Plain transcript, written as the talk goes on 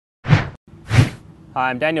Hi,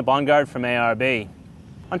 I'm Daniel Bongard from ARB.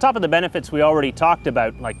 On top of the benefits we already talked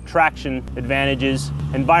about, like traction advantages,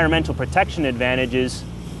 environmental protection advantages,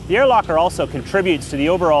 the air locker also contributes to the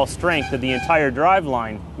overall strength of the entire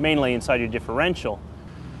driveline, mainly inside your differential.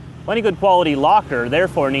 Well, any good quality locker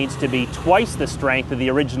therefore needs to be twice the strength of the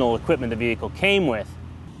original equipment the vehicle came with.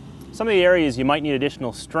 Some of the areas you might need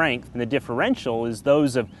additional strength in the differential is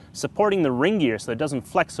those of supporting the ring gear so it doesn't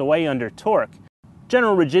flex away under torque.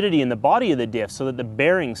 General rigidity in the body of the diff so that the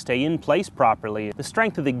bearings stay in place properly. The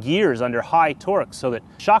strength of the gears under high torque so that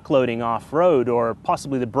shock loading off-road or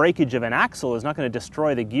possibly the breakage of an axle is not going to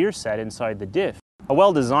destroy the gear set inside the diff. A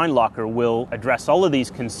well-designed locker will address all of these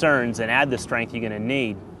concerns and add the strength you're going to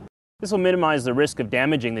need. This will minimize the risk of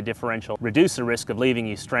damaging the differential, reduce the risk of leaving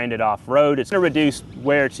you stranded off-road. It's going to reduce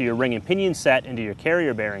wear to your ring and pinion set and to your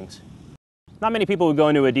carrier bearings. Not many people who go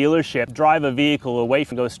into a dealership drive a vehicle away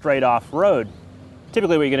from go straight off-road.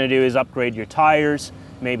 Typically what you're going to do is upgrade your tires,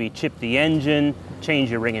 maybe chip the engine, change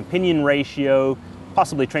your ring and pinion ratio,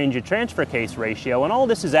 possibly change your transfer case ratio, and all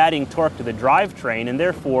this is adding torque to the drivetrain and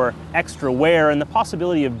therefore extra wear and the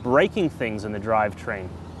possibility of breaking things in the drivetrain.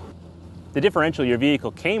 The differential your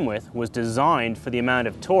vehicle came with was designed for the amount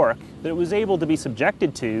of torque that it was able to be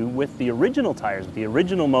subjected to with the original tires, with the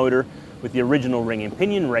original motor, with the original ring and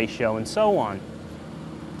pinion ratio, and so on.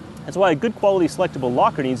 That's why a good quality selectable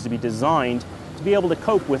locker needs to be designed to be able to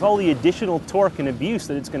cope with all the additional torque and abuse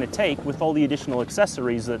that it's going to take with all the additional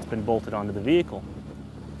accessories that's been bolted onto the vehicle.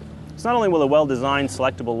 So not only will a well-designed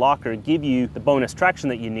selectable locker give you the bonus traction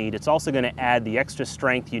that you need, it's also going to add the extra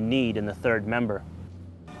strength you need in the third member.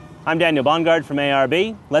 I'm Daniel Bongard from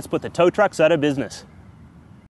ARB. Let's put the tow trucks out of business.